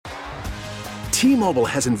T-Mobile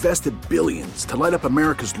has invested billions to light up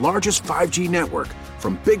America's largest 5G network,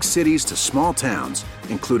 from big cities to small towns,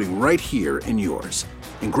 including right here in yours.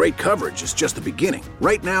 And great coverage is just the beginning.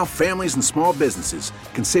 Right now, families and small businesses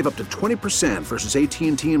can save up to 20% versus AT&T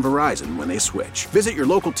and Verizon when they switch. Visit your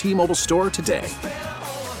local T-Mobile store today.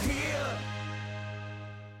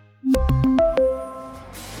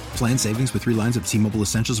 Plan savings with 3 lines of T-Mobile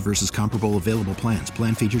Essentials versus comparable available plans.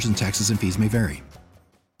 Plan features and taxes and fees may vary.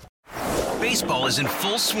 Baseball is in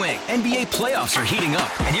full swing. NBA playoffs are heating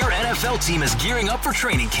up, and your NFL team is gearing up for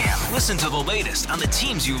training camp. Listen to the latest on the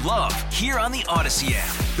teams you love here on the Odyssey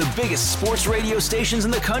app. The biggest sports radio stations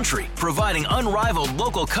in the country, providing unrivaled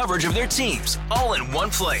local coverage of their teams, all in one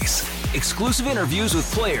place. Exclusive interviews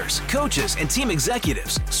with players, coaches, and team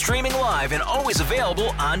executives, streaming live and always available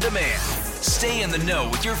on demand. Stay in the know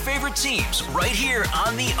with your favorite teams right here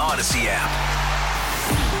on the Odyssey app.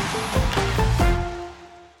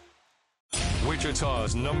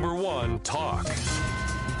 Wichita's #1 talk.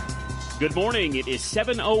 Good morning. It is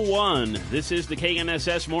 7:01. This is the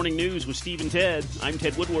KNSS Morning News with Steve and Ted. I'm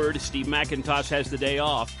Ted Woodward. Steve McIntosh has the day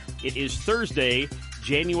off. It is Thursday,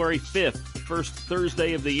 January 5th, first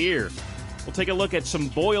Thursday of the year. We'll take a look at some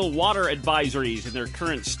boil water advisories and their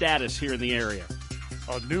current status here in the area.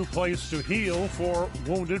 A new place to heal for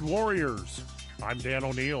wounded warriors. I'm Dan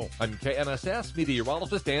O'Neill. I'm KNSS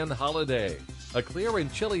meteorologist Dan Holliday. A clear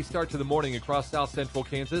and chilly start to the morning across south central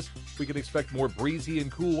Kansas. We can expect more breezy and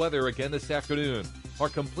cool weather again this afternoon. Our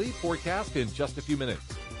complete forecast in just a few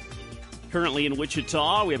minutes. Currently in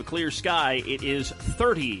Wichita, we have a clear sky. It is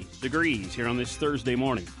 30 degrees here on this Thursday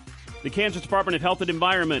morning. The Kansas Department of Health and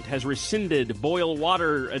Environment has rescinded boil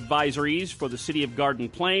water advisories for the city of Garden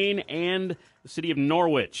Plain and the city of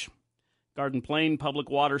Norwich. Garden Plain public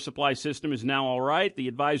water supply system is now all right. The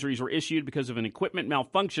advisories were issued because of an equipment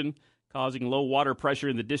malfunction causing low water pressure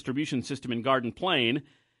in the distribution system in Garden Plain.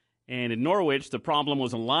 And in Norwich, the problem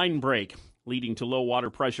was a line break, leading to low water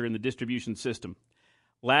pressure in the distribution system.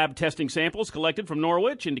 Lab testing samples collected from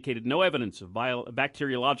Norwich indicated no evidence of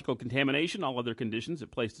bacteriological contamination. All other conditions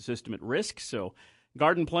that placed the system at risk. So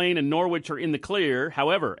Garden Plain and Norwich are in the clear.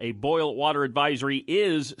 However, a boil water advisory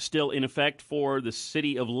is still in effect for the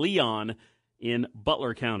city of Leon in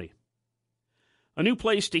Butler County. A new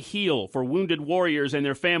place to heal for wounded warriors and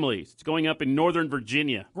their families. It's going up in Northern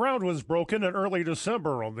Virginia. Ground was broken in early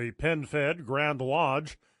December on the PenFed Grand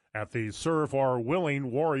Lodge at the Serve Our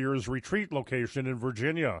Willing Warriors Retreat location in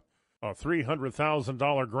Virginia. A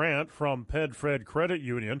 $300,000 grant from PenFed Credit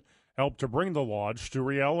Union helped to bring the lodge to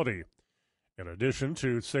reality. In addition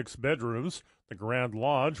to 6 bedrooms, the Grand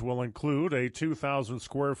Lodge will include a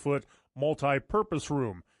 2,000-square-foot multi-purpose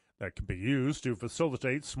room that can be used to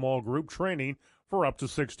facilitate small group training for up to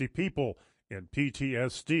 60 people in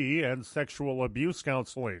PTSD and sexual abuse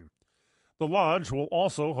counseling. The lodge will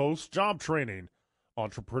also host job training,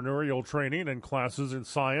 entrepreneurial training, and classes in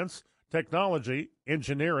science, technology,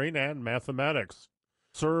 engineering, and mathematics.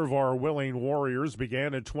 Serve Our Willing Warriors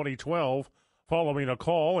began in 2012 following a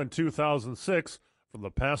call in 2006 from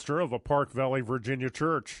the pastor of a Park Valley, Virginia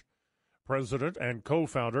church. President and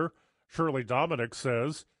co-founder Shirley Dominic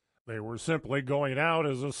says they were simply going out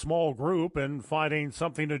as a small group and finding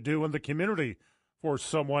something to do in the community for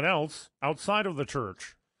someone else outside of the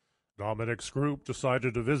church. Dominic's group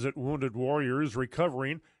decided to visit wounded warriors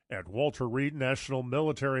recovering at Walter Reed National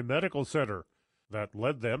Military Medical Center. That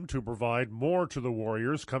led them to provide more to the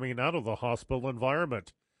warriors coming out of the hospital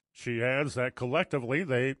environment. She adds that collectively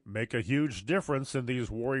they make a huge difference in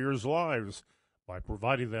these warriors' lives by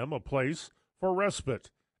providing them a place for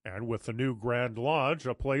respite, and with the new Grand Lodge,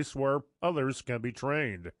 a place where others can be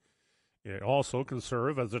trained. It also can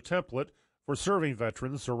serve as a template for serving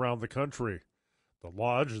veterans around the country. The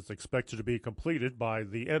lodge is expected to be completed by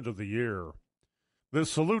the end of the year.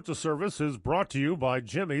 This Salute to Service is brought to you by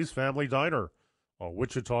Jimmy's Family Diner, a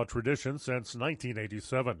Wichita tradition since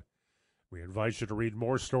 1987. We invite you to read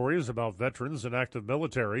more stories about veterans and active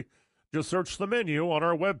military. Just search the menu on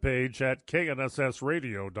our webpage at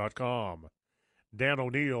knssradio.com. Dan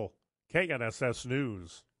O'Neill, KNSS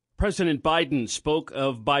News. President Biden spoke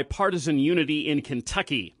of bipartisan unity in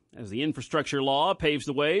Kentucky as the infrastructure law paves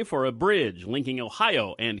the way for a bridge linking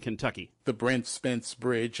Ohio and Kentucky. The Brent Spence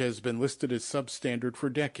Bridge has been listed as substandard for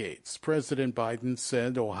decades. President Biden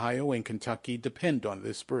said Ohio and Kentucky depend on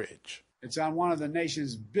this bridge. It's on one of the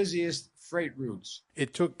nation's busiest freight routes.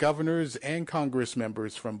 It took governors and Congress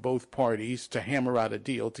members from both parties to hammer out a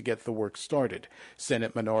deal to get the work started.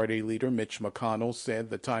 Senate Minority Leader Mitch McConnell said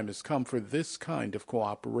the time has come for this kind of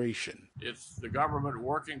cooperation. It's the government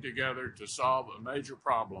working together to solve a major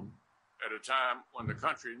problem at a time when the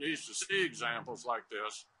country needs to see examples like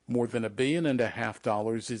this More than $1.5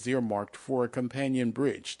 billion is earmarked for a companion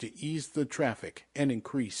bridge to ease the traffic and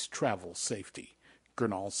increase travel safety.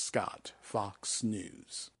 Gernal Scott, Fox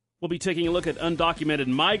News. We'll be taking a look at undocumented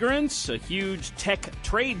migrants, a huge tech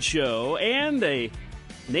trade show, and a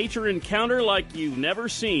nature encounter like you've never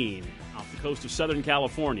seen off the coast of Southern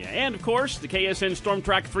California. And, of course, the KSN Storm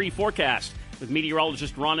Track 3 forecast with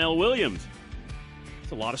meteorologist Ronell Williams.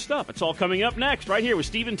 It's a lot of stuff. It's all coming up next right here with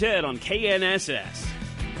Steve and Ted on KNSS.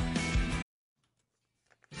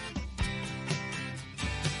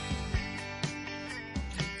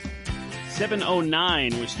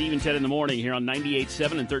 .09 with Steve and Ted in the morning here on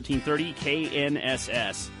 98.7 and 1330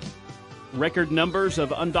 KNSS. Record numbers of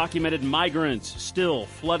undocumented migrants still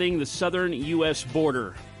flooding the southern U.S.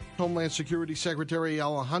 border. Homeland Security Secretary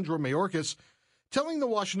Alejandro Mayorkas telling the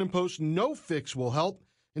Washington Post no fix will help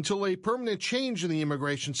until a permanent change in the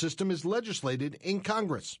immigration system is legislated in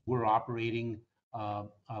Congress. We're operating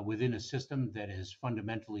within a system that is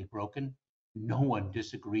fundamentally broken. No one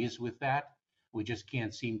disagrees with that. We just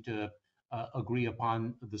can't seem to agree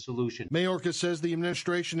upon the solution. Mayorkas says the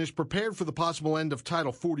administration is prepared for the possible end of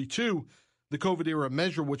Title 42, the COVID-era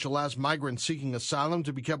measure which allows migrants seeking asylum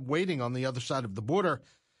to be kept waiting on the other side of the border,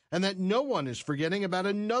 and that no one is forgetting about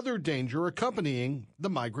another danger accompanying the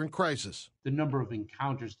migrant crisis. The number of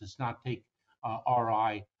encounters does not take our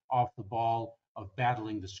eye off the ball of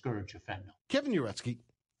battling the scourge of fentanyl. Kevin Uretsky,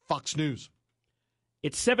 Fox News.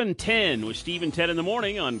 It's 7:10 with Steve and Ted in the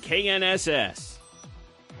morning on KNSS.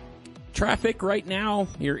 Traffic right now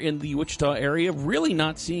here in the Wichita area, really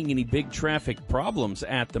not seeing any big traffic problems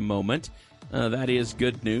at the moment. That is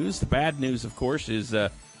good news. The bad news, of course, is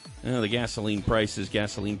the gasoline prices.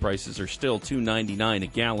 Gasoline prices are still $2.99 a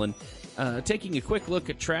gallon. Taking a quick look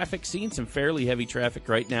at traffic, seeing some fairly heavy traffic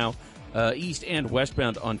right now, east and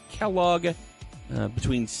westbound on Kellogg,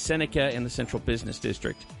 between Seneca and the Central Business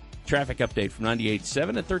District. Traffic update from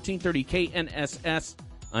 98.7 at 1330 KNSS.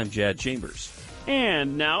 I'm Jad Chambers.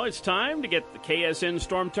 And now it's time to get the KSN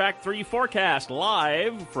Storm Track 3 forecast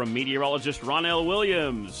live from meteorologist Ronell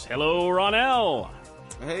Williams. Hello, Ronell.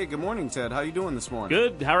 Hey, good morning, Ted. How you doing this morning?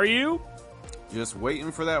 Good. How are you? Just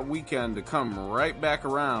waiting for that weekend to come right back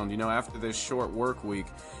around, after this short work week.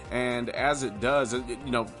 And as it does,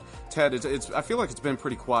 Ted, I feel like it's been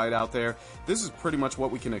pretty quiet out there. This is pretty much what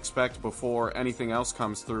we can expect before anything else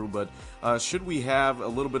comes through, but should we have a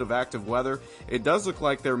little bit of active weather, it does look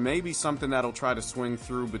like there may be something that'll try to swing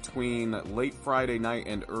through between late Friday night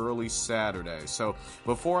and early Saturday. So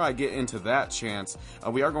before I get into that chance,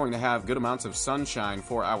 we are going to have good amounts of sunshine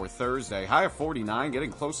for our Thursday. High of 49,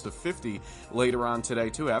 getting close to 50 later on today,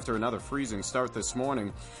 too, after another freezing start this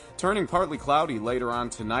morning. Turning partly cloudy later on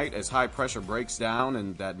tonight as high pressure breaks down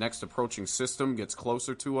and that next approaching system gets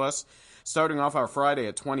closer to us. Starting off our Friday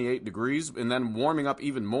at 28 degrees and then warming up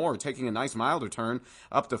even more, taking a nice milder turn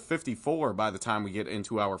up to 54 by the time we get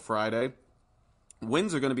into our Friday.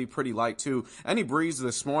 Winds are going to be pretty light, too. Any breeze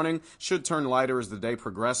this morning should turn lighter as the day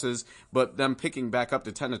progresses, but then picking back up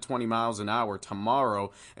to 10 to 20 miles an hour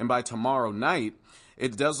tomorrow. And by tomorrow night,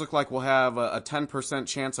 it does look like we'll have a 10%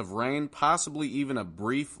 chance of rain, possibly even a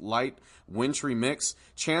brief, light, wintry mix.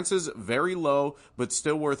 Chances very low, but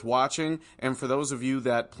still worth watching. And for those of you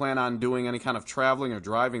that plan on doing any kind of traveling or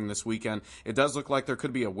driving this weekend, it does look like there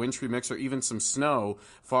could be a wintry mix or even some snow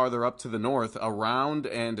farther up to the north, around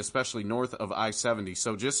and especially north of I-70.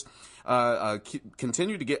 So just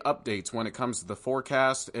continue to get updates when it comes to the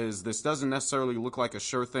forecast, as this doesn't necessarily look like a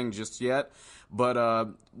sure thing just yet,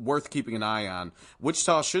 but worth keeping an eye on.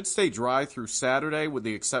 Wichita should stay dry through Saturday with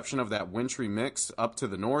the exception of that wintry mix up to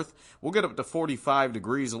the north. We'll get up to 45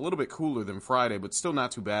 degrees, a little bit cooler than Friday, but still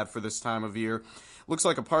not too bad for this time of year. Looks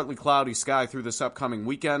like a partly cloudy sky through this upcoming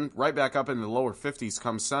weekend, right back up in the lower 50s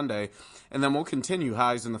come Sunday, and then we'll continue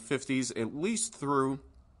highs in the 50s at least through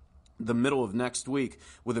the middle of next week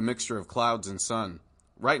with a mixture of clouds and sun.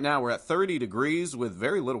 Right now we're at 30 degrees with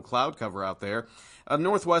very little cloud cover out there. A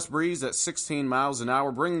northwest breeze at 16 miles an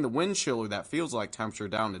hour, bringing the wind chiller that feels like temperature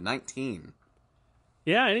down to 19.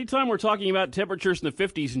 Yeah, anytime we're talking about temperatures in the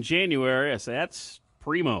 50s in January, I say that's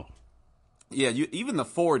primo. Yeah, even the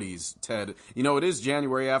 40s, Ted. It is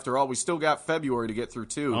January after all. We still got February to get through,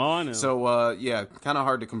 too. Oh, I know. So, kind of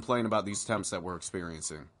hard to complain about these temps that we're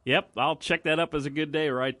experiencing. Yep, I'll check that up as a good day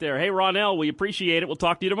right there. Hey, Ronell, we appreciate it. We'll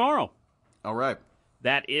talk to you tomorrow. All right.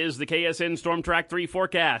 That is the KSN Storm Track 3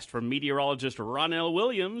 forecast from meteorologist Ronell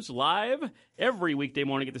Williams, live every weekday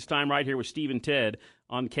morning at this time right here with Steve and Ted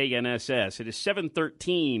on KNSS. It is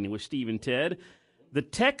 7:13 with Steve and Ted. The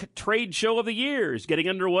tech trade show of the year is getting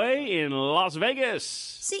underway in Las Vegas.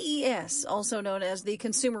 CES, also known as the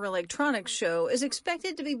Consumer Electronics Show, is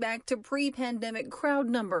expected to be back to pre-pandemic crowd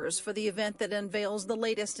numbers for the event that unveils the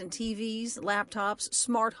latest in TVs, laptops,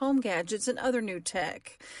 smart home gadgets, and other new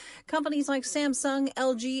tech. Companies like Samsung,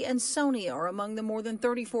 LG, and Sony are among the more than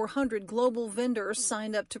 3,400 global vendors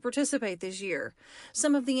signed up to participate this year.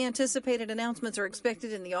 Some of the anticipated announcements are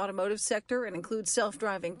expected in the automotive sector and include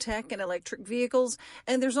self-driving tech and electric vehicles.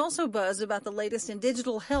 And there's also buzz about the latest in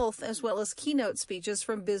digital health, as well as keynote speeches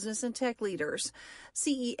from business and tech leaders.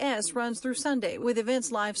 CES runs through Sunday, with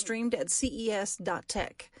events live streamed at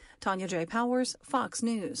ces.tech. Tanya J. Powers, Fox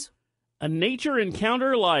News. A nature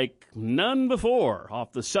encounter like none before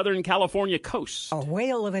off the Southern California coast. A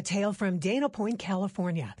whale of a tale from Dana Point,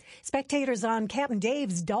 California. Spectators on Captain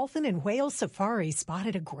Dave's Dolphin and Whale Safari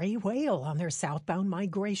spotted a gray whale on their southbound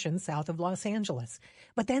migration south of Los Angeles,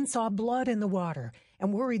 but then saw blood in the water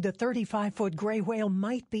and worried the 35-foot gray whale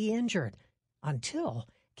might be injured. Until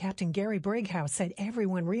Captain Gary Brighouse said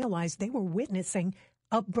everyone realized they were witnessing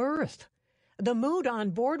a birth. The mood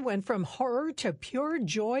on board went from horror to pure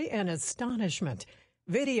joy and astonishment.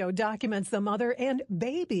 Video documents the mother and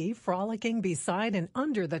baby frolicking beside and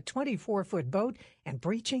under the 24-foot boat and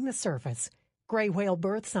breaching the surface. Gray whale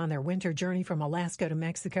births on their winter journey from Alaska to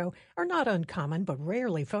Mexico are not uncommon but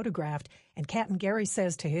rarely photographed, and Captain Gary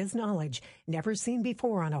says, to his knowledge, never seen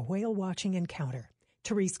before on a whale-watching encounter.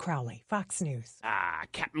 Therese Crowley, Fox News.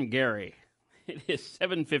 Captain Gary. It is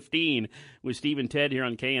 7:15 with Steve and Ted here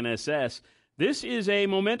on KNSS. This is a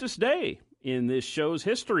momentous day in this show's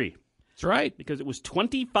history. That's right. Because it was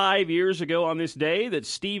 25 years ago on this day that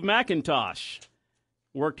Steve McIntosh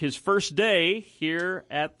worked his first day here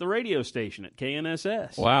at the radio station at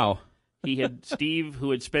KNSS. Wow. Steve,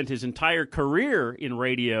 who had spent his entire career in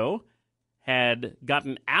radio, had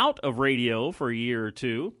gotten out of radio for a year or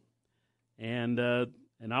two, and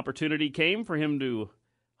an opportunity came for him to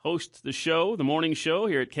host the show, the morning show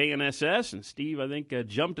here at KNSS, and Steve, I think,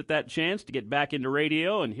 jumped at that chance to get back into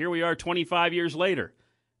radio, and here we are 25 years later,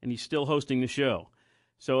 and he's still hosting the show.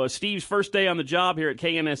 So Steve's first day on the job here at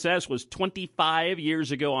KNSS was 25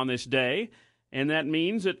 years ago on this day, and that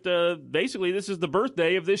means that basically this is the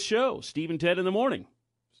birthday of this show, Steve and Ted in the Morning.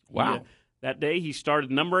 Wow. That day he started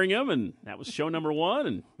numbering them, and that was show number 1,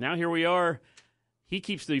 and now here we are. He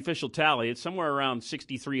keeps the official tally. It's somewhere around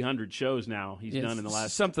 6,300 shows now he's done in the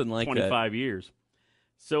last something like 25 years.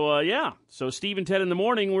 So, So Steve and Ted in the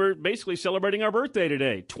Morning, we're basically celebrating our birthday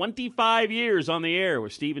today. 25 years on the air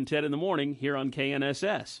with Steve and Ted in the Morning here on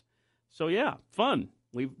KNSS. So, fun.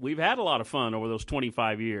 We've had a lot of fun over those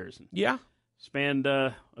 25 years. Yeah. Spanned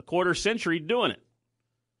a quarter century doing it.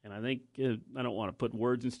 And I think, I don't want to put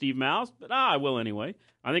words in Steve's mouth, but I will anyway.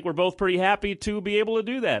 I think we're both pretty happy to be able to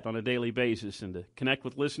do that on a daily basis and to connect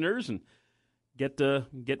with listeners and get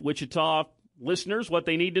Wichita listeners what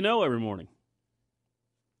they need to know every morning.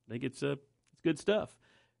 I think it's good stuff.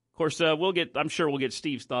 Of course, I'm sure we'll get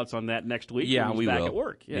Steve's thoughts on that next week. Yeah, when he's we back will. At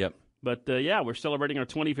work. Yeah. Yep. But we're celebrating our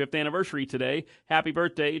 25th anniversary today. Happy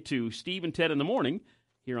birthday to Steve and Ted in the Morning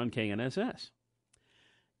here on KNSS.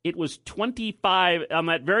 It was 25 on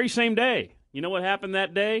that very same day. You know what happened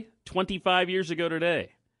that day? 25 years ago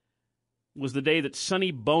today was the day that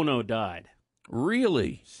Sonny Bono died.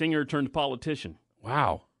 Really? Singer turned politician.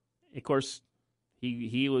 Wow. Of course,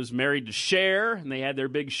 he was married to Cher, and they had their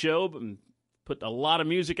big show and put a lot of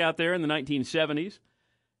music out there in the 1970s.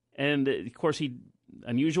 And, of course,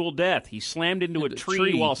 unusual death. He slammed into a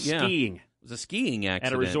tree while skiing. It was a skiing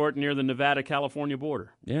accident. At a resort near the Nevada-California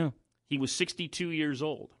border. Yeah. He was 62 years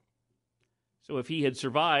old. So if he had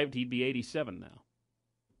survived, he'd be 87 now.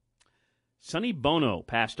 Sonny Bono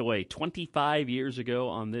passed away 25 years ago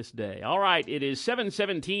on this day. All right, it is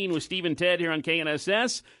 7:17 with Steve and Ted here on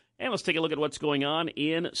KNSS. And let's take a look at what's going on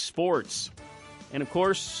in sports. And, of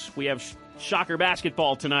course, we have Shocker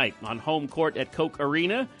basketball tonight on home court at Koch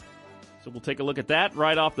Arena. So we'll take a look at that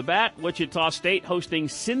right off the bat. Wichita State hosting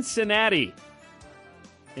Cincinnati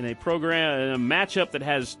in a matchup that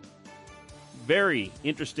has very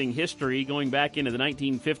interesting history going back into the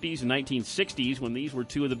 1950s and 1960s when these were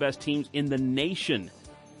two of the best teams in the nation.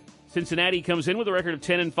 Cincinnati comes in with a record of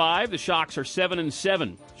 10-5. The Shocks are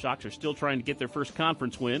 7-7. Shocks are still trying to get their first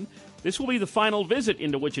conference win. This will be the final visit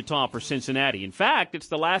into Wichita for Cincinnati. In fact, it's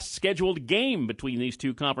the last scheduled game between these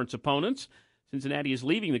two conference opponents. Cincinnati is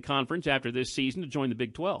leaving the conference after this season to join the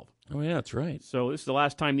Big 12. Oh, yeah, that's right. So this is the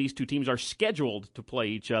last time these two teams are scheduled to play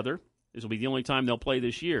each other. This will be the only time they'll play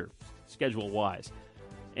this year, schedule-wise.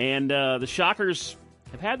 And the Shockers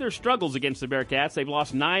have had their struggles against the Bearcats. They've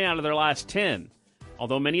lost 9 out of their last 10.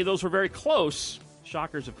 Although many of those were very close,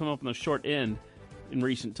 Shockers have come up on the short end in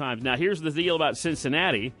recent times. Now, here's the deal about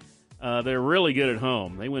Cincinnati. They're really good at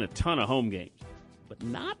home. They win a ton of home games, but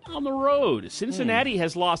not on the road. Cincinnati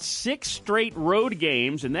has lost 6 straight road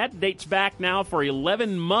games, and that dates back now for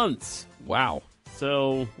 11 months. Wow.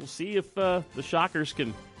 So we'll see if the Shockers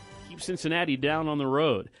can keep Cincinnati down on the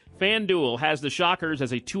road. FanDuel has the Shockers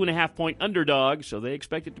as a 2.5-point underdog, so they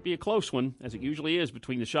expect it to be a close one, as it usually is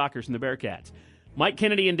between the Shockers and the Bearcats. Mike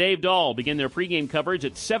Kennedy and Dave Dahl begin their pregame coverage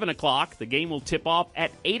at 7 o'clock. The game will tip off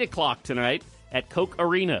at 8 o'clock tonight at Koch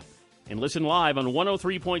Arena. And listen live on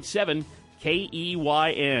 103.7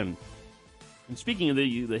 KEYN. And speaking of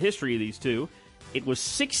the history of these two, it was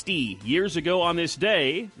 60 years ago on this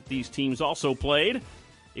day that these teams also played.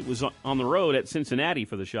 It was on the road at Cincinnati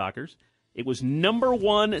for the Shockers. It was number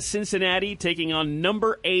 1 Cincinnati taking on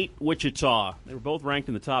number 8 Wichita. They were both ranked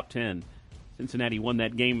in the top 10. Cincinnati won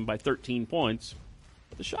that game by 13 points.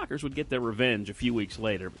 But the Shockers would get their revenge a few weeks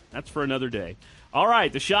later. But that's for another day. All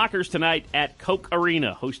right, the Shockers tonight at Koch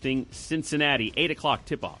Arena hosting Cincinnati. 8 o'clock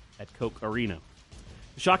tip-off at Koch Arena.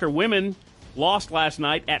 The Shocker women lost last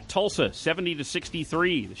night at Tulsa,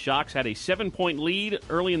 70-63. The Shocks had a 7-point lead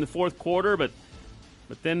early in the fourth quarter, but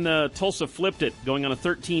then Tulsa flipped it, going on a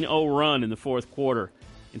 13-0 run in the fourth quarter.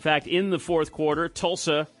 In fact, in the fourth quarter,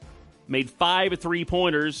 Tulsa made 5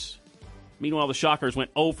 3-pointers. Meanwhile, the Shockers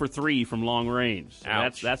went 0 for 3 from long range. So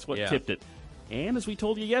that's what tipped it. And as we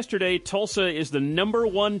told you yesterday, Tulsa is the number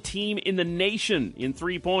 1 team in the nation in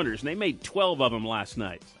 3-pointers, and they made 12 of them last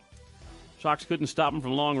night. Shocks couldn't stop them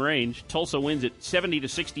from long range. Tulsa wins it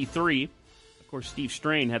 70-63. Of course, Steve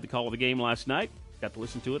Strain had the call of the game last night. Got to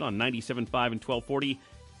listen to it on 97.5 and 1240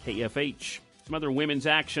 KFH. Some other women's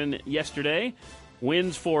action yesterday.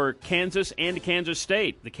 Wins for Kansas and Kansas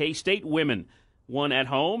State. The K-State women won at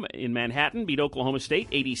home in Manhattan, beat Oklahoma State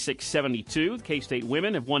 86-72. The K-State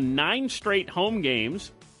women have won 9 straight home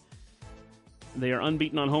games. They are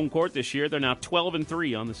unbeaten on home court this year. They're now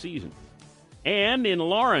 12-3 on the season. And in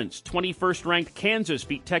Lawrence, 21st-ranked Kansas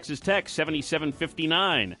beat Texas Tech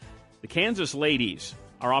 77-59. The Kansas ladies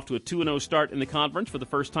are off to a 2-0 start in the conference for the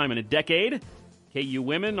first time in a decade. KU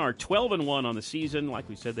women are 12-1 on the season. Like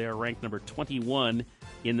we said, they are ranked number 21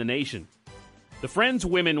 in the nation. The Friends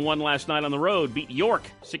women won last night on the road, beat York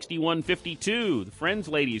 61-52. The Friends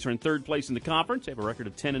ladies are in third place in the conference. They have a record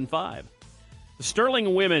of 10-5. The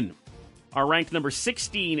Sterling women are ranked number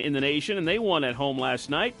 16 in the nation, and they won at home last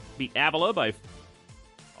night. Beat Avila by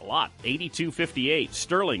a lot, 82-58.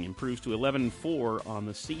 Sterling improves to 11-4 on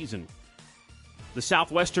the season. The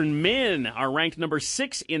Southwestern men are ranked number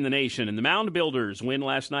 6 in the nation, and the Mound Builders win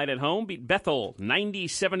last night at home, beat Bethel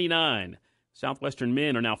 90-79. Southwestern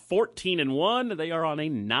men are now 14-1. They are on a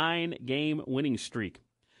 9-game winning streak.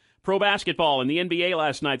 Pro basketball in the NBA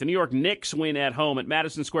last night. The New York Knicks win at home at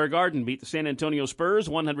Madison Square Garden, beat the San Antonio Spurs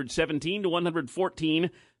 117-114.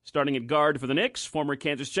 Starting at guard for the Knicks, former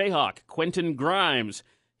Kansas Jayhawk Quentin Grimes.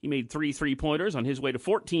 He made 3 3-pointers on his way to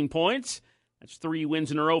 14 points. That's 3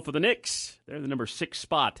 wins in a row for the Knicks. They're the number 6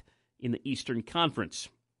 spot in the Eastern Conference.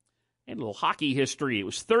 And a little hockey history. It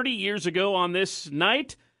was 30 years ago on this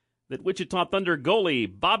night that Wichita Thunder goalie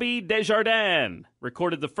Bobby Desjardins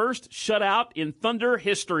recorded the first shutout in Thunder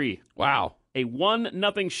history. Wow. A 1-0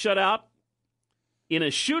 shutout in a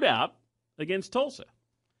shootout against Tulsa.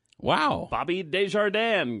 Wow. Bobby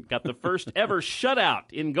Desjardins got the first ever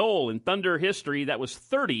shutout in goal in Thunder history. That was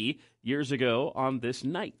 30 years ago on this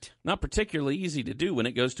night. Not particularly easy to do when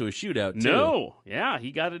it goes to a shootout, too. No. Yeah,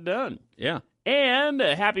 he got it done. Yeah. And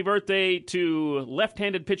a happy birthday to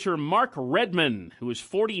left-handed pitcher Mark Redman, who is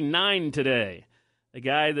 49 today. A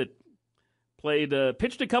guy that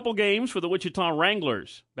pitched a couple games for the Wichita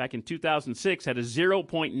Wranglers back in 2006, had a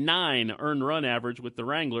 0.9 earned run average with the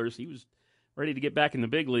Wranglers. He was ready to get back in the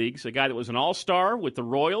big leagues. A guy that was an all-star with the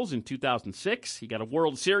Royals in 2006. He got a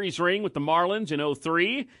World Series ring with the Marlins in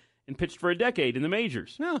 2003 and pitched for a decade in the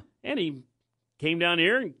majors. Yeah. And he came down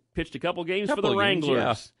here and pitched a couple games for the Wranglers.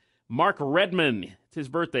 Yeah. Mark Redman, it's his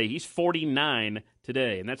birthday. He's 49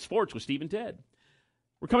 today. And that's Sports with Steve and Ted.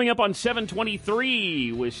 We're coming up on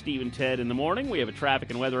 7:23 with Steve and Ted in the morning. We have a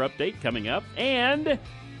traffic and weather update coming up. And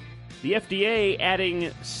the FDA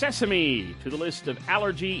adding sesame to the list of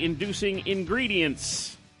allergy-inducing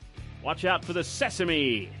ingredients. Watch out for the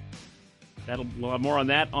sesame. We'll have more on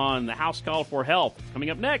that on the House Call for Health. Coming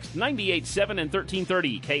up next, 98.7 and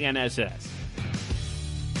 1330 KNSS.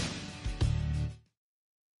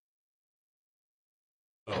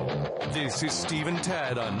 This is Steve and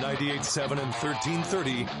Ted on 98.7 and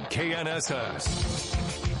 1330 KNSS.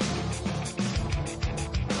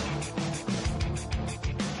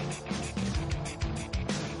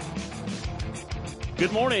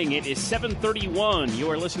 Good morning. It is 7:31. You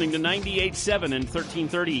are listening to 98.7 and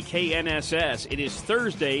 1330 KNSS. It is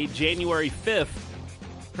Thursday, January 5th.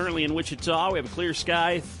 Currently in Wichita, we have a clear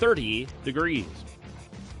sky, 30 degrees.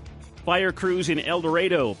 Fire crews in El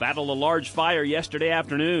Dorado battled a large fire yesterday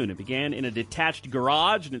afternoon. It began in a detached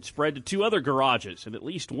garage, and it spread to two other garages and at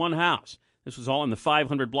least one house. This was all in the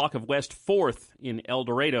 500 block of West 4th in El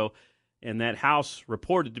Dorado, and that house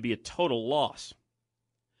reported to be a total loss.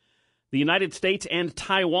 The United States and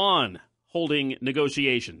Taiwan holding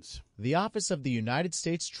negotiations. The Office of the United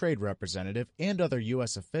States Trade Representative and other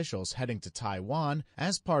U.S. officials heading to Taiwan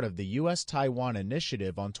as part of the U.S.-Taiwan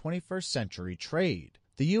Initiative on 21st Century Trade.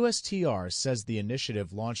 The USTR says the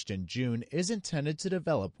initiative launched in June is intended to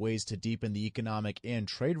develop ways to deepen the economic and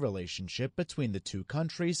trade relationship between the two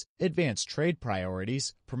countries, advance trade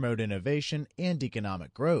priorities, promote innovation, and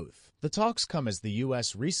economic growth. The talks come as the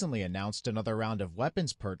U.S. recently announced another round of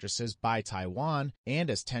weapons purchases by Taiwan and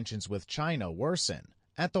as tensions with China worsen.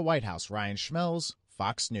 At the White House, Ryan Schmelz,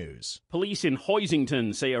 Fox News. Police in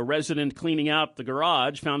Hoisington say a resident cleaning out the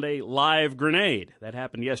garage found a live grenade. That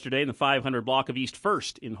happened yesterday in the 500 block of East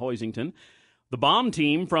 1st in Hoisington. The bomb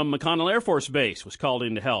team from McConnell Air Force Base was called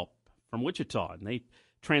in to help from Wichita, and they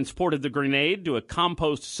transported the grenade to a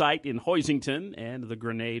compost site in Hoisington, and the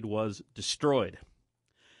grenade was destroyed.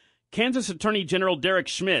 Kansas Attorney General Derek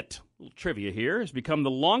Schmidt, a little trivia here, has become the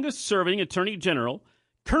longest-serving Attorney General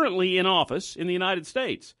currently in office in the United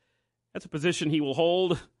States. That's a position he will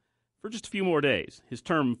hold for just a few more days. His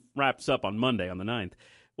term wraps up on Monday, on the 9th.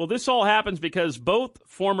 Well, this all happens because both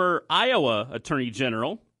former Iowa Attorney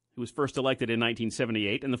General, who was first elected in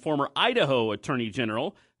 1978, and the former Idaho Attorney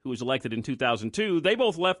General, who was elected in 2002, they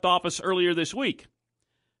both left office earlier this week.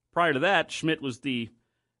 Prior to that, Schmidt was the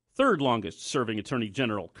third longest-serving Attorney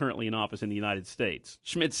General currently in office in the United States.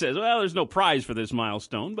 Schmidt says, well, there's no prize for this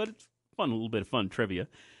milestone, but it's fun, a little bit of fun trivia.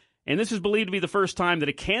 And this is believed to be the first time that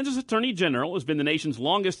a Kansas Attorney General has been the nation's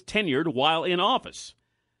longest tenured while in office.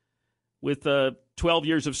 With 12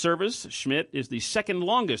 years of service, Schmidt is the second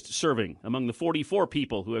longest serving among the 44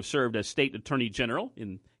 people who have served as state attorney general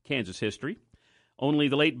in Kansas history. Only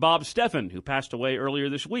the late Bob Steffen, who passed away earlier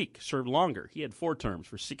this week, served longer. He had 4 terms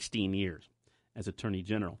for 16 years as attorney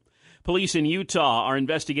general. Police in Utah are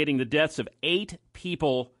investigating the deaths of 8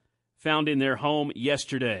 people found in their home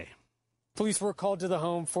yesterday. Police were called to the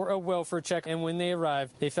home for a welfare check, and when they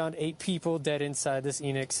arrived, they found 8 people dead inside this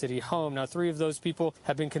Enoch City home. Now, 3 of those people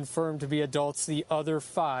have been confirmed to be adults. The other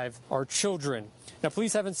 5 are children. Now,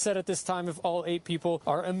 police haven't said at this time if all 8 people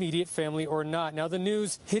are immediate family or not. Now, the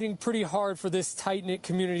news hitting pretty hard for this tight-knit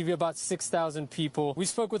community of about 6,000 people. We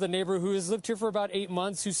spoke with a neighbor who has lived here for about 8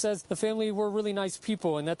 months who says the family were really nice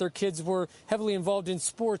people and that their kids were heavily involved in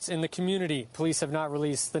sports in the community. Police have not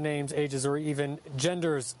released the names, ages, or even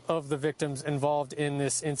genders of the victims involved in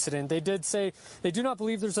this incident. They did say they do not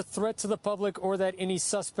believe there's a threat to the public or that any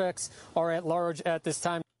suspects are at large at this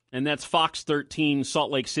time. And that's Fox 13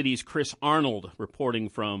 Salt Lake City's Chris Arnold reporting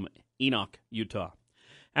from Enoch, Utah.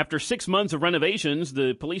 After 6 months of renovations,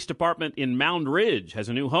 the police department in Mound Ridge has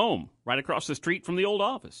a new home right across the street from the old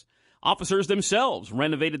office. Officers themselves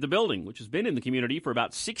renovated the building, which has been in the community for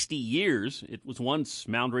about 60 years. It was once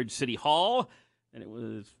Mound Ridge City Hall,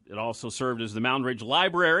 and it also served as the Mound Ridge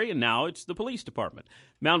Library, and now it's the police department.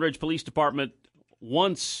 Mound Ridge Police Department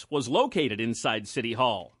once was located inside City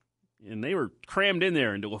Hall, and they were crammed in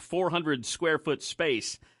there into a 400-square-foot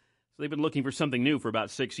space. So they've been looking for something new for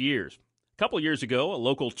about 6 years. A couple of years ago, a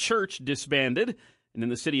local church disbanded, and then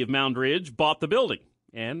the city of Mound Ridge bought the building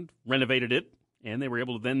and renovated it, and they were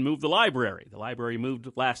able to then move the library. The library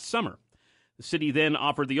moved last summer. The city then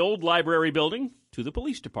offered the old library building to the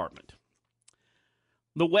police department.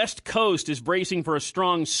 The West Coast is bracing for a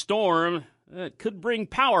strong storm that could bring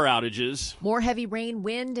power outages. More heavy rain,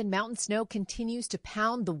 wind, and mountain snow continues to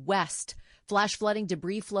pound the west. Flash flooding,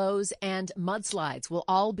 debris flows, and mudslides will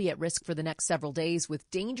all be at risk for the next several days, with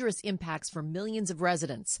dangerous impacts for millions of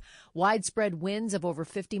residents. Widespread winds of over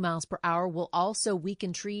 50 miles per hour will also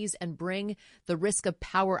weaken trees and bring the risk of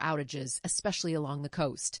power outages, especially along the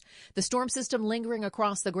coast. The storm system lingering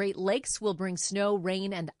across the Great Lakes will bring snow,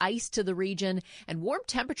 rain, and ice to the region, and warm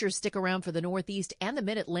temperatures stick around for the Northeast and the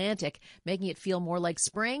Mid-Atlantic, making it feel more like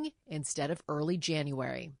spring instead of early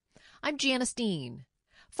January. I'm Janice Dean.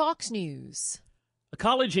 Fox News. A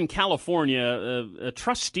college in California, a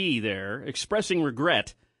trustee there, expressing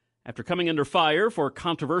regret after coming under fire for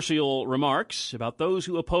controversial remarks about those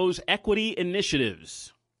who oppose equity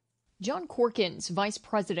initiatives. John Corkins, vice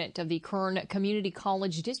president of the Kern Community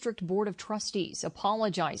College District Board of Trustees,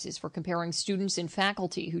 apologizes for comparing students and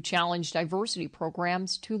faculty who challenge diversity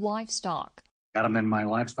programs to livestock. Got them in my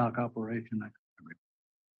livestock operation.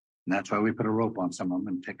 And that's why we put a rope on some of them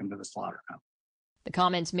and take them to the slaughterhouse. The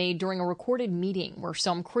comments made during a recorded meeting where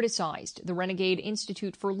some criticized the Renegade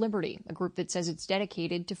Institute for Liberty, a group that says it's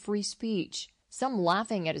dedicated to free speech. Some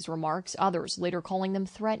laughing at his remarks, others later calling them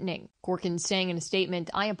threatening. Corkins saying in a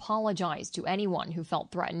statement, "I apologize to anyone who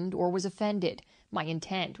felt threatened or was offended. My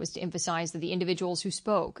intent was to emphasize that the individuals who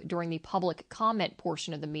spoke during the public comment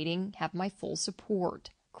portion of the meeting have my full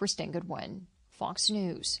support." Kristen Goodwin, Fox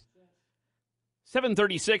News.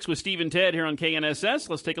 7:36 with Steve and Ted here on KNSS.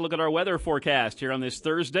 Let's take a look at our weather forecast here on this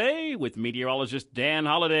Thursday with meteorologist Dan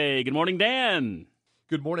Holliday. Good morning, Dan.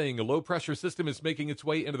 Good morning. A low-pressure system is making its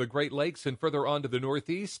way into the Great Lakes and further on to the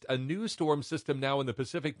northeast. A new storm system now in the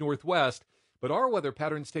Pacific Northwest. But our weather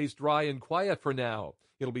pattern stays dry and quiet for now.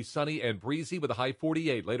 It'll be sunny and breezy with a high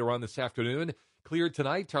 48 later on this afternoon. Cleared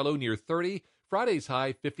tonight, our low near 30. Friday's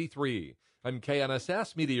high 53. I'm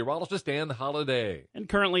KNSS meteorologist Dan Holliday. And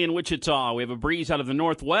currently in Wichita, we have a breeze out of the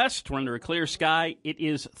northwest. We're under a clear sky. It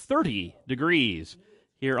is 30 degrees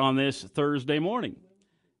here on this Thursday morning.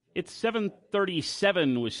 It's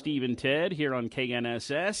 7:37 with Steve and Ted here on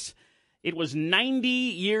KNSS. It was 90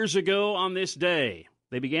 years ago on this day.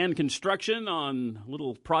 They began construction on a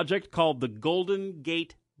little project called the Golden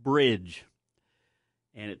Gate Bridge.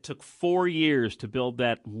 And it took 4 years to build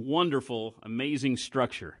that wonderful, amazing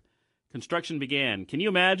structure. Construction began. Can you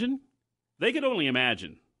imagine? They could only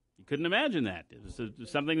imagine. You couldn't imagine that. It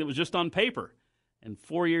was something that was just on paper. And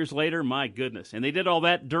 4 years later, my goodness. And they did all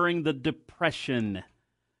that during the Depression.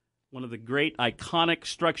 One of the great iconic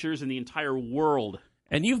structures in the entire world.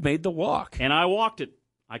 And you've made the walk. And I walked it.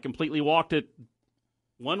 I completely walked it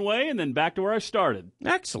one way and then back to where I started.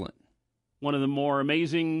 Excellent. One of the more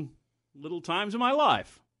amazing little times of my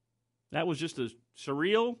life. That was just a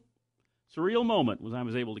surreal moment when I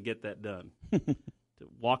was able to get that done. To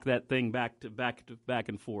walk that thing back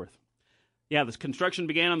and forth. Yeah, this construction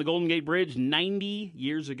began on the Golden Gate Bridge 90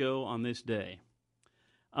 years ago on this day.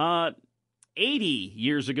 80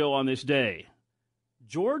 years ago on this day,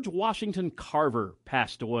 George Washington Carver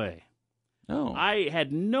passed away. Oh. I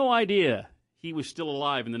had no idea he was still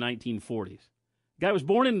alive in the 1940s. The guy was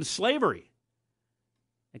born into slavery.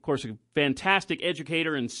 Of course, a fantastic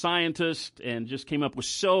educator and scientist, and just came up with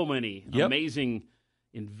so many amazing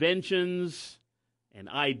inventions and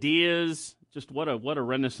ideas. Just what a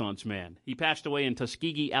Renaissance man. He passed away in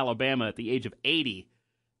Tuskegee, Alabama at the age of 80.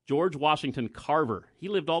 George Washington Carver. He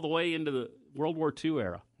lived all the way into the World War II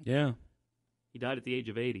era. Yeah. He died at the age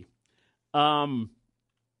of 80.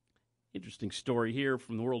 Interesting story here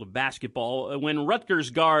from the world of basketball. When Rutgers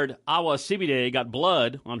guard Awa Sibide got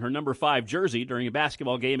blood on her number 5 jersey during a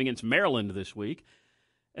basketball game against Maryland this week,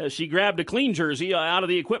 she grabbed a clean jersey out of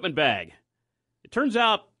the equipment bag. It turns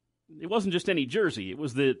out it wasn't just any jersey. It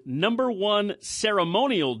was the number 1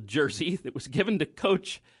 ceremonial jersey that was given to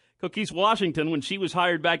Coach Coquise Washington when she was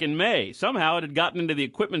hired back in May. Somehow it had gotten into the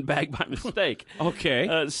equipment bag by mistake. Okay.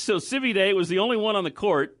 So Sibide was the only one on the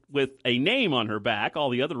court with a name on her back.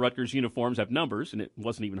 All the other Rutgers uniforms have numbers, and it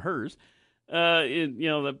wasn't even hers.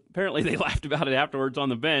 Apparently they laughed about it afterwards on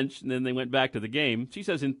the bench, and then they went back to the game. She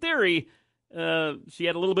says, in theory, she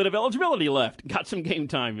had a little bit of eligibility left, got some game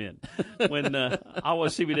time in when Awa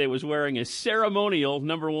Sibide was wearing a ceremonial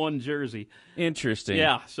number 1 jersey. Interesting.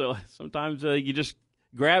 Yeah, so sometimes you just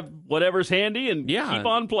grab whatever's handy and keep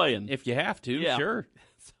on playing. If you have to, sure.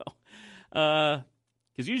 So,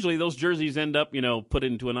 because usually those jerseys end up, put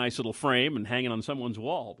into a nice little frame and hanging on someone's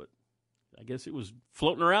wall. But I guess it was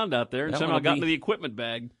floating around out there and somehow got into the equipment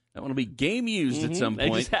bag. That one will be game used at some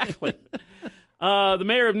point. Exactly. The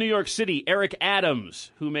mayor of New York City, Eric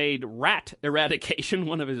Adams, who made rat eradication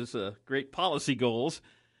one of his great policy goals,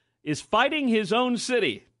 is fighting his own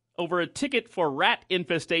city over a ticket for rat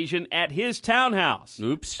infestation at his townhouse.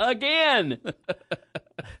 Oops. Again!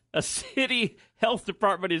 A city health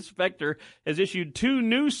department inspector has issued 2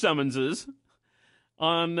 new summonses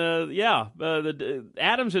on,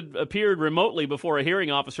 Adams had appeared remotely before a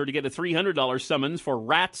hearing officer to get a $300 summons for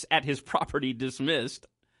rats at his property dismissed.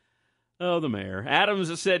 Oh, the mayor. Adams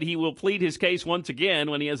has said he will plead his case once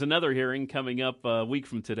again when he has another hearing coming up a week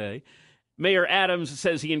from today. Mayor Adams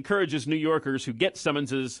says he encourages New Yorkers who get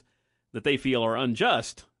summonses that they feel are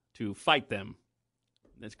unjust to fight them.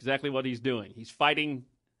 That's exactly what he's doing. He's fighting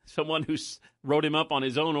someone who wrote him up on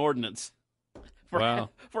his own ordinance for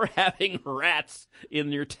having rats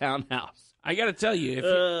in your townhouse. I got to tell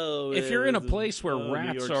you, if you're in a place where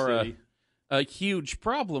rats are a huge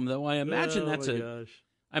problem, though, I imagine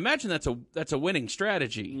that's a winning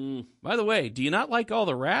strategy. By the way, do you not like all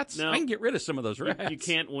the rats? No. I can get rid of some of those rats. You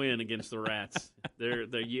can't win against the rats.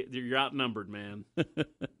 You're outnumbered, man.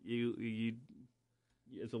 You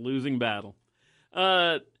it's a losing battle.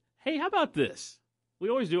 Hey, how about this? We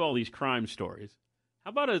always do all these crime stories.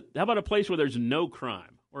 How about a place where there's no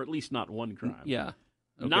crime, or at least not one crime? Yeah.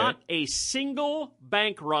 Okay. Not a single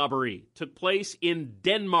bank robbery took place in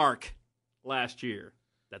Denmark last year.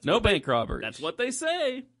 That's no bank robberies. That's what they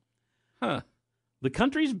say. Huh. The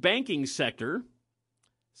country's banking sector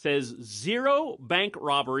says 0 bank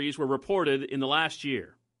robberies were reported in the last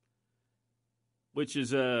year, which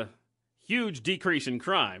is a huge decrease in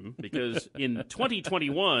crime because in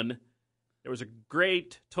 2021, there was a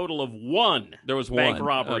great total of 1 bank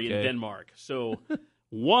robbery in Denmark. So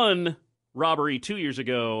 1 robbery 2 years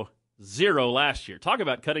ago, 0 last year. Talk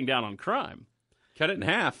about cutting down on crime. Cut it in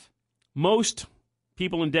half. Most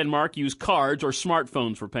people in Denmark use cards or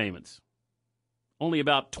smartphones for payments. Only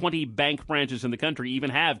about 20 bank branches in the country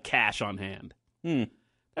even have cash on hand.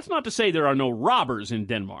 That's not to say there are no robbers in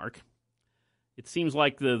Denmark. It seems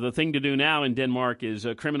like the thing to do now in Denmark is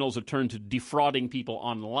criminals have turned to defrauding people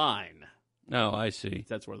online. Oh, I see.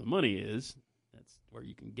 That's where the money is. That's where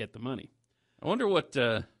you can get the money. I wonder what...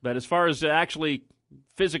 But as far as actually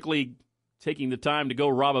physically taking the time to go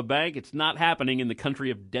rob a bank, it's not happening in the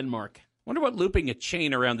country of Denmark. I wonder what looping a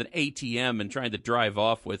chain around an ATM and trying to drive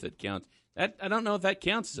off with it counts. I don't know if that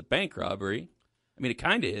counts as a bank robbery. I mean, it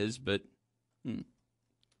kind of is, but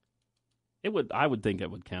I would think it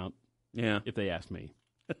would count. Yeah, if they asked me,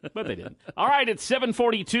 but they didn't. All right, it's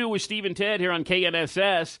 7:42 with Steve and Ted here on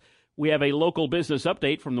KNSS. We have a local business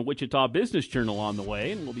update from the Wichita Business Journal on the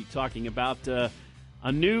way, and we'll be talking about a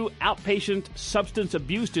new outpatient substance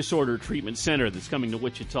abuse disorder treatment center that's coming to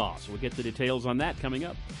Wichita. So we'll get the details on that coming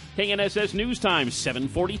up. KNSS News Time,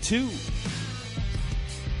 7:42.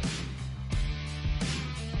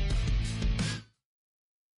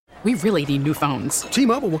 We really need new phones.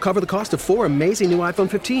 T-Mobile will cover the cost of 4 amazing new iPhone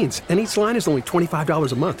 15s, and each line is only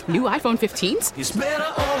 $25 a month. New iPhone 15s? It's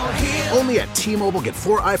better over here. Only at T-Mobile, get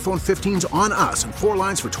 4 iPhone 15s on us and 4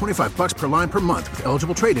 lines for $25 per line per month with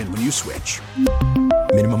eligible trade-in when you switch.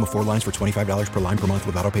 Minimum of 4 lines for $25 per line per month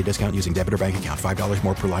with autopay discount using debit or bank account. $5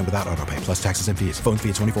 more per line without autopay, plus taxes and fees. Phone fee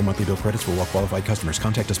at 24 monthly bill credits for well-qualified customers.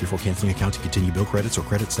 Contact us before canceling account to continue bill credits or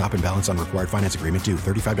credit stop and balance on required finance agreement due.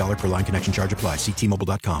 $35 per line connection charge applies. See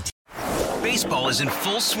T-Mobile.com. Baseball is in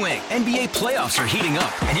full swing. NBA playoffs are heating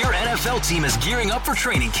up, and your NFL team is gearing up for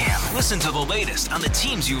training camp. Listen to the latest on the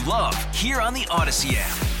teams you love here on the Odyssey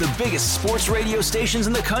app. The biggest sports radio stations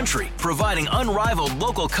in the country, providing unrivaled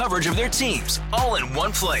local coverage of their teams, all in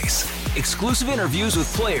one place. Exclusive interviews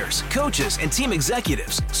with players, coaches, and team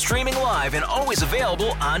executives, streaming live and always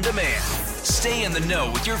available on demand. Stay in the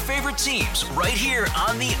know with your favorite teams right here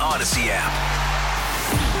on the Odyssey app.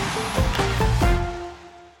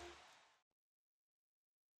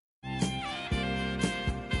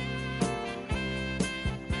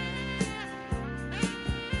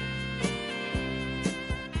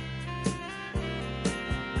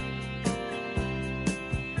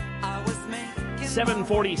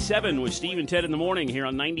 7:47 with Steve and Ted in the morning here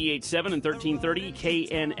on 98.7 and 1330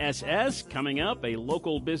 KNSS. Coming up, a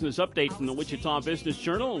local business update from the Wichita Business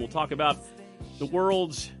Journal. We'll talk about the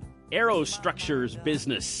world's aerostructures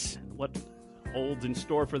business. What holds in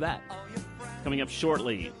store for that? Coming up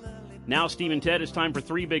shortly. Now, Steve and Ted, it's time for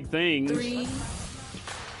 3 big things.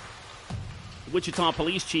 The Wichita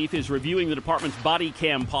police chief is reviewing the department's body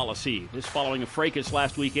cam policy. This following a fracas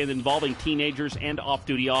last weekend involving teenagers and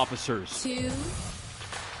off-duty officers. 2.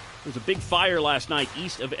 There was a big fire last night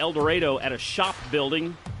east of El Dorado at a shop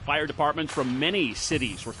building. Fire departments from many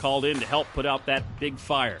cities were called in to help put out that big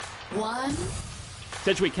fire. 1.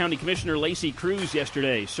 Sedgwick County Commissioner Lacey Cruz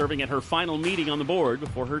yesterday serving at her final meeting on the board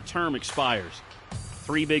before her term expires.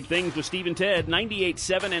 3 big things with Steve and Ted,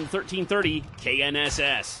 98.7 and 1330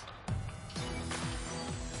 KNSS.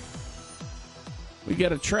 We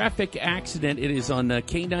got a traffic accident. It is on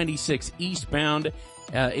K96 eastbound.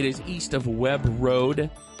 It is east of Webb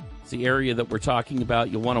Road. It's the area that we're talking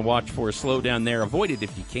about. You'll want to watch for a slowdown there. Avoid it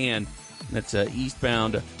if you can. That's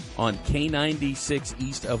eastbound on K96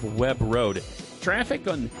 east of Webb Road. Traffic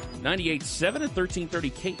on 98.7 and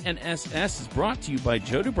 1330 KNSS is brought to you by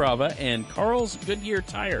Joe Dubrava and Carl's Goodyear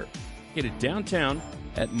Tire. Get it downtown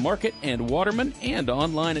at Market and Waterman and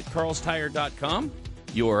online at carlstire.com.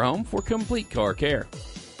 Your home for complete car care.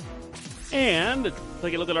 And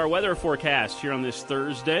take a look at our weather forecast here on this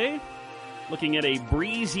Thursday. Looking at a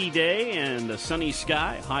breezy day and a sunny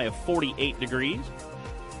sky, high of 48 degrees.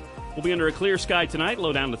 We'll be under a clear sky tonight,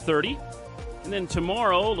 low down to 30. And then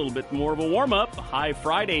tomorrow, a little bit more of a warm-up, high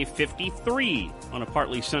Friday, 53 on a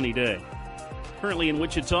partly sunny day. Currently in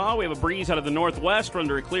Wichita, we have a breeze out of the northwest. We're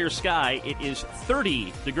under a clear sky. It is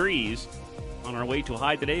 30 degrees on our way to a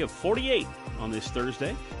high today of 48 on this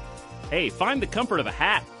Thursday. Hey, find the comfort of a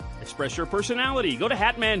hat Express your personality. Go to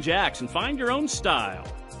Hatman Jacks and find your own style.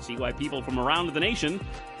 See why people from around the nation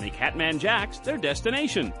make Hatman Jacks their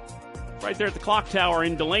destination. Right there at the Clock Tower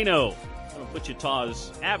in Delano. One of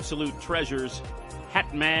Wichita's absolute treasures,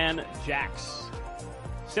 Hatman Jacks.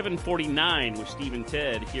 7:49 with Steve and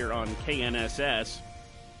Ted here on KNSS.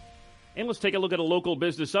 And let's take a look at a local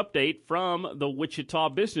business update from the Wichita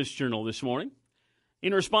Business Journal this morning.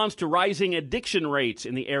 In response to rising addiction rates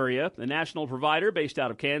in the area, the national provider based out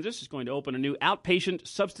of Kansas is going to open a new outpatient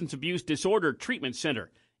substance abuse disorder treatment center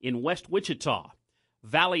in West Wichita.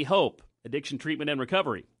 Valley Hope Addiction Treatment and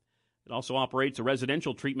Recovery. It also operates a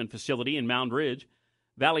residential treatment facility in Mound Ridge.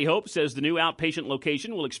 Valley Hope says the new outpatient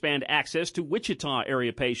location will expand access to Wichita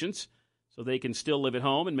area patients so they can still live at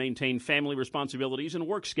home and maintain family responsibilities and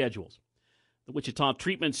work schedules. The Wichita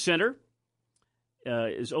Treatment Center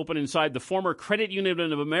is open inside the former Credit Union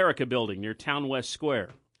of America building near Town West Square.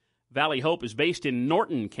 Valley Hope is based in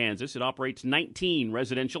Norton, Kansas. It operates 19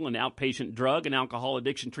 residential and outpatient drug and alcohol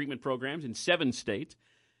addiction treatment programs in 7 states.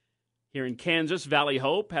 Here in Kansas, Valley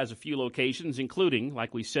Hope has a few locations, including,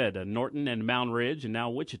 like we said, Norton and Mound Ridge and now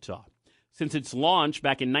Wichita. Since its launch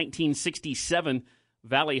back in 1967,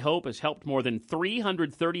 Valley Hope has helped more than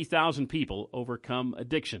 330,000 people overcome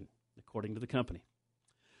addiction, according to the company.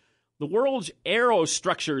 The world's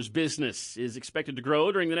aerostructures business is expected to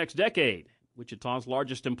grow during the next decade. Wichita's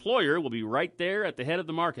largest employer will be right there at the head of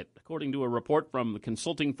the market. According to a report from the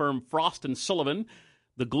consulting firm Frost & Sullivan,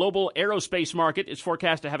 the global aerospace market is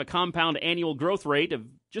forecast to have a compound annual growth rate of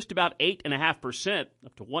just about 8.5%,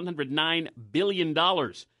 up to $109 billion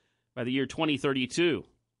by the year 2032.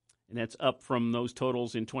 And that's up from those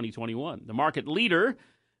totals in 2021. The market leader,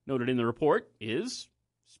 noted in the report, is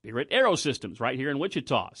Spirit Aerosystems, right here in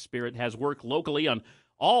Wichita. Spirit has worked locally on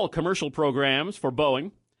all commercial programs for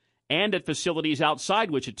Boeing and at facilities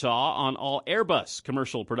outside Wichita on all Airbus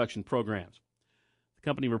commercial production programs. The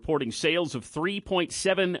company reporting sales of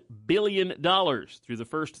 $3.7 billion through the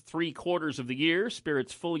first 3 quarters of the year.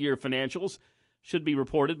 Spirit's full-year financials should be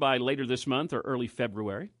reported by later this month or early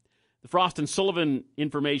February. The Frost & Sullivan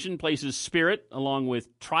information places Spirit along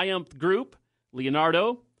with Triumph Group,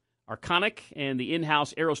 Leonardo, Arconic, and the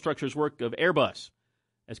in-house aerostructures work of Airbus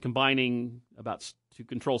as combining to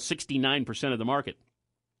control 69% of the market.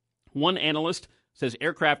 One analyst says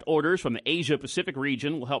aircraft orders from the Asia-Pacific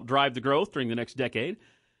region will help drive the growth during the next decade,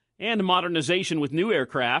 and modernization with new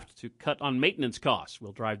aircraft to cut on maintenance costs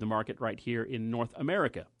will drive the market right here in North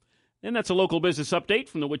America. And that's a local business update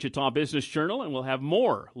from the Wichita Business Journal, and we'll have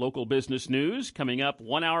more local business news coming up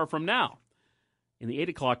 1 hour from now in the 8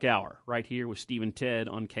 o'clock hour, right here with Steve and Ted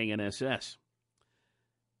on KNSS.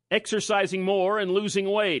 Exercising more and losing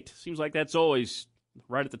weight. Seems like that's always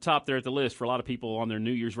right at the top there at the list for a lot of people on their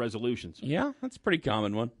New Year's resolutions. Yeah, that's a pretty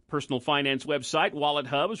common one. Personal finance website Wallet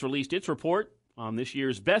Hub has released its report on this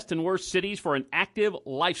year's best and worst cities for an active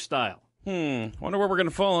lifestyle. Wonder where we're going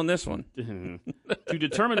to fall on this one. To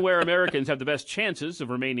determine where Americans have the best chances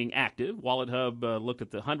of remaining active, Wallet Hub looked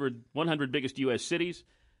at the 100 biggest U.S. cities,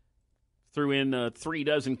 threw in 3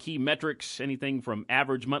 dozen key metrics, anything from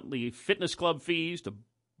average monthly fitness club fees to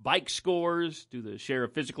bike scores to the share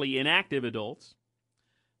of physically inactive adults.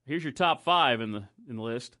 Here's your top 5 in the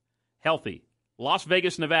list. Healthy. Las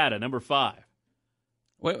Vegas, Nevada, number 5.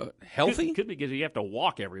 Wait, healthy? Could be because you have to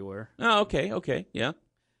walk everywhere. Oh, okay, yeah.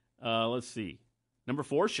 Let's see. Number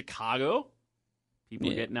 4, Chicago.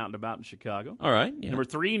 People are getting out and about in Chicago. All right. Yeah. Number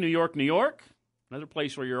 3, New York. Another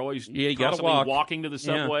place where you're always you gotta walk. Walking to the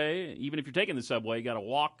subway. Yeah. Even if you're taking the subway, you got to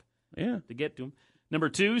walk to get to them. Number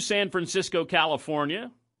 2, San Francisco,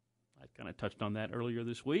 California. I kind of touched on that earlier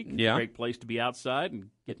this week. Yeah. Great place to be outside and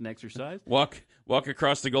getting exercise. Walk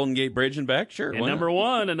across the Golden Gate Bridge and back, sure. And number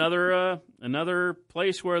 1, another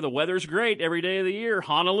place where the weather's great every day of the year,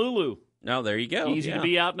 Honolulu. Oh, there you go. Easy to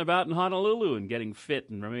be out and about in Honolulu and getting fit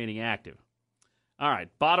and remaining active. All right,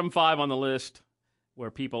 bottom 5 on the list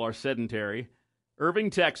where people are sedentary.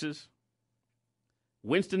 Irving, Texas.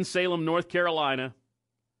 Winston-Salem, North Carolina.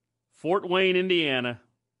 Fort Wayne, Indiana.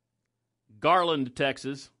 Garland,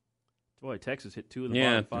 Texas. Boy, Texas hit 2 in the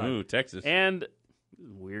bottom 5. Ooh, Texas. And,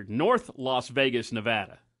 weird, North Las Vegas,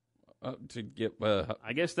 Nevada.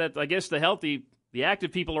 I guess the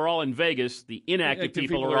active people are all in Vegas. The inactive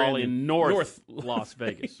people are all in North Las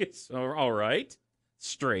Vegas. All right.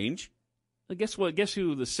 Strange. Guess what? Guess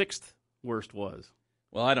who the 6th worst was?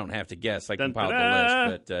 Well, I don't have to guess. I compiled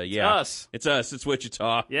the list, but yeah. It's us. It's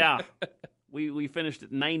Wichita. Yeah. We finished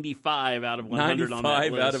at 95 out of 100 on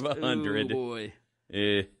that list. 95 out of 100. Oh, boy.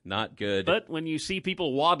 Not good. But when you see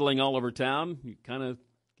people waddling all over town, you kind of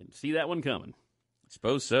can see that one coming. I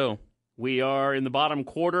suppose so. We are in the bottom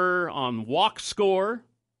quarter on walk score.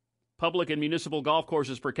 public and municipal golf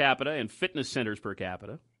courses per capita and fitness centers per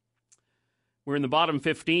capita. We're in the bottom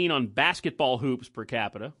 15 on basketball hoops per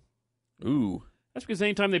capita. Ooh. That's because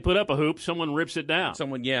anytime they put up a hoop, someone rips it down.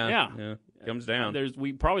 Yeah, comes down.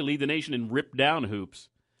 We probably lead the nation in rip down hoops.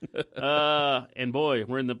 And boy,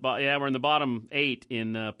 we're in the bottom 8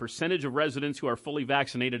 in percentage of residents who are fully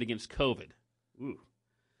vaccinated against COVID.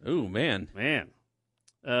 Ooh, man.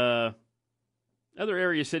 Other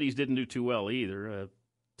area cities didn't do too well either.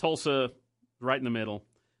 Tulsa, right in the middle.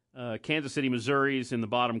 Kansas City, Missouri's in the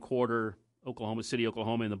bottom quarter. Oklahoma City,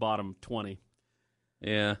 Oklahoma in the bottom 20.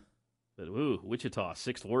 Yeah. But Wichita,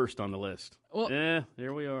 6th worst on the list. Well,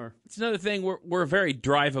 there we are. It's another thing. We're very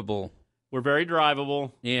drivable. We're very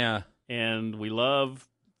drivable. Yeah. And we love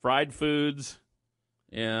fried foods.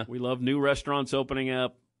 Yeah. We love new restaurants opening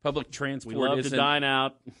up. Public transport. We love to dine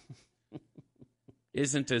out.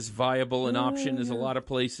 Isn't as viable an option as a lot of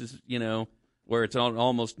places, where it's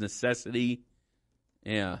almost necessity.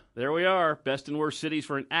 Yeah. There we are. Best and worst cities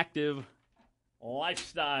for an active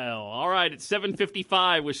lifestyle. All right, it's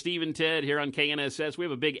 7:55 with Steve and Ted here on KNSS. We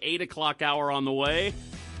have a big 8 o'clock hour on the way.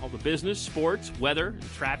 All the business, sports, weather,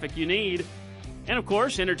 and traffic you need. And, of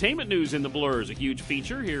course, entertainment news in the Blur is a huge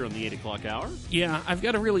feature here on the 8 o'clock hour. Yeah, I've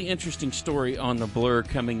got a really interesting story on the Blur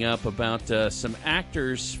coming up about some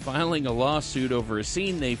actors filing a lawsuit over a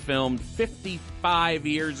scene they filmed 55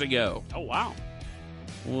 years ago. Oh, wow.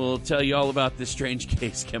 We'll tell you all about this strange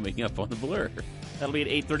case coming up on the Blur. That'll be at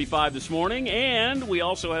 8:35 this morning. And we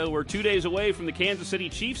also we're 2 days away from the Kansas City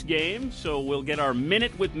Chiefs game, so we'll get our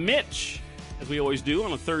Minute with Mitch, as we always do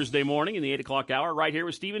on a Thursday morning in the 8 o'clock hour, right here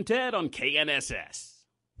with Steve and Ted on KNSS.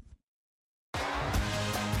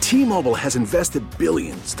 T-Mobile has invested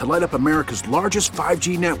billions to light up America's largest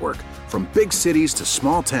 5G network, from big cities to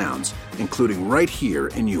small towns, including right here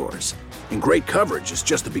in yours. And great coverage is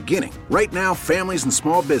just the beginning. Right now, families and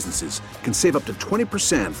small businesses can save up to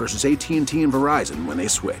 20% versus AT&T and Verizon when they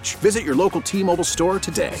switch. Visit your local T-Mobile store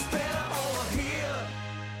today.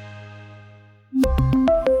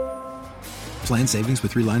 Plan savings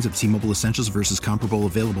with 3 lines of T-Mobile Essentials versus comparable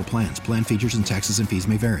available plans. Plan features and taxes and fees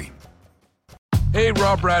may vary. Hey,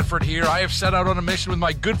 Rob Bradford here. I have set out on a mission with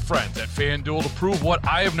my good friends at FanDuel to prove what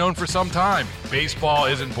I have known for some time. Baseball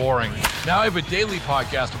isn't boring. Now I have a daily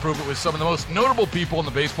podcast to prove it with some of the most notable people in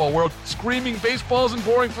the baseball world, screaming baseball isn't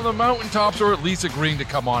boring from the mountaintops, or at least agreeing to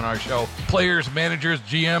come on our show. Players, managers,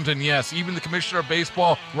 GMs, and yes, even the commissioner of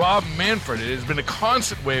baseball, Rob Manfred. It has been a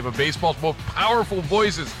constant wave of baseball's most powerful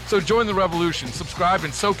voices. So join the revolution. Subscribe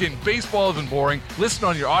and soak in Baseball Isn't Boring. Listen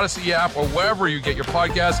on your Odyssey app or wherever you get your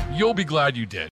podcasts. You'll be glad you did.